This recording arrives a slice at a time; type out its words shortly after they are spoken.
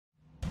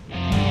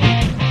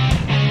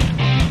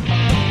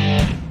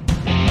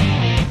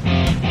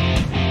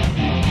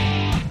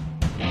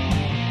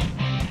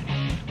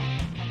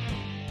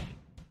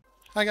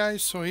Hi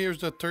guys, so here's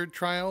the third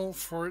trial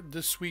for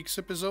this week's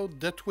episode,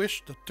 Death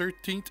Wish, the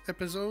 13th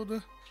episode.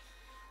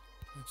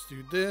 Let's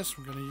do this.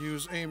 We're gonna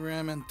use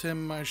Abraham and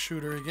Tim, my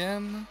shooter,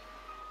 again.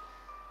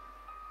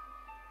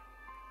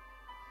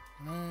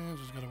 Alright,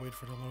 just gotta wait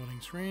for the loading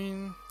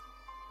screen.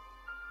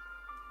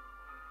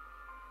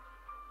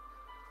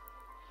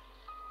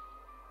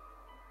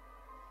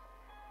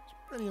 It's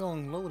pretty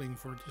long loading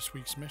for this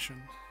week's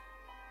mission.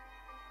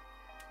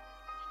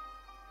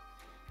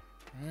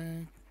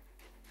 Alright.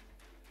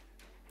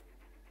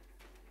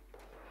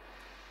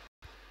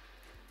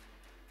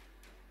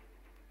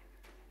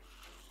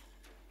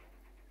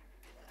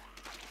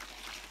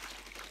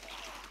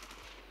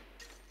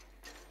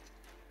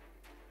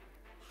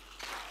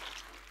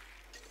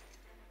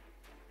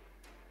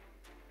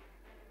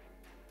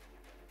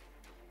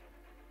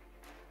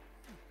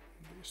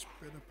 They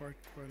spread apart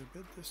quite a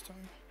bit this time.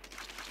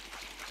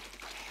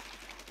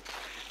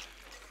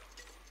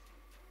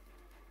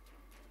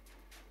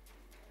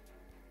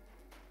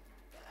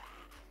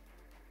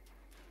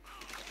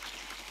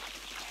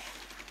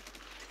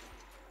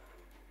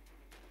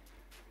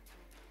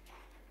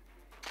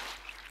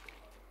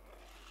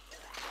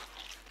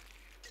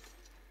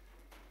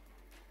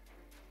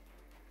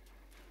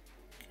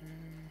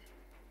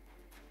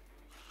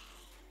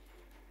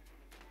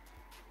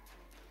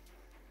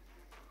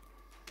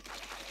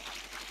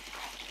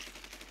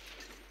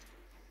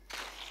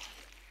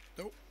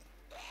 Nope.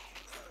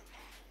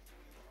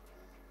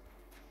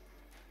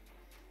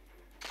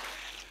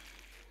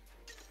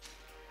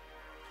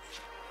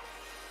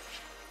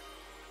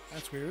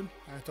 That's weird.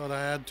 I thought I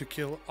had to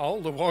kill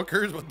all the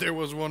walkers, but there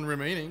was one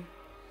remaining.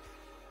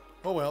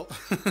 Oh well.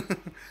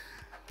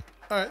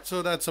 Alright,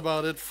 so that's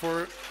about it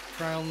for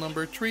trial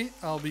number 3.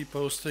 I'll be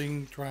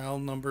posting trial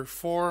number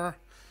 4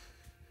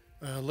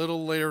 a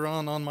little later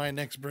on my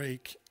next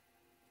break.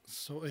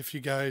 So if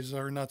you guys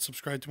are not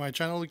subscribed to my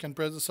channel, you can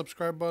press the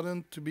subscribe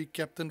button to be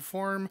kept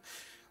informed.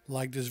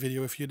 Like this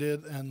video if you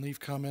did, and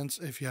leave comments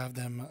if you have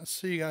them.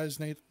 See you guys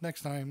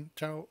next time.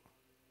 Ciao.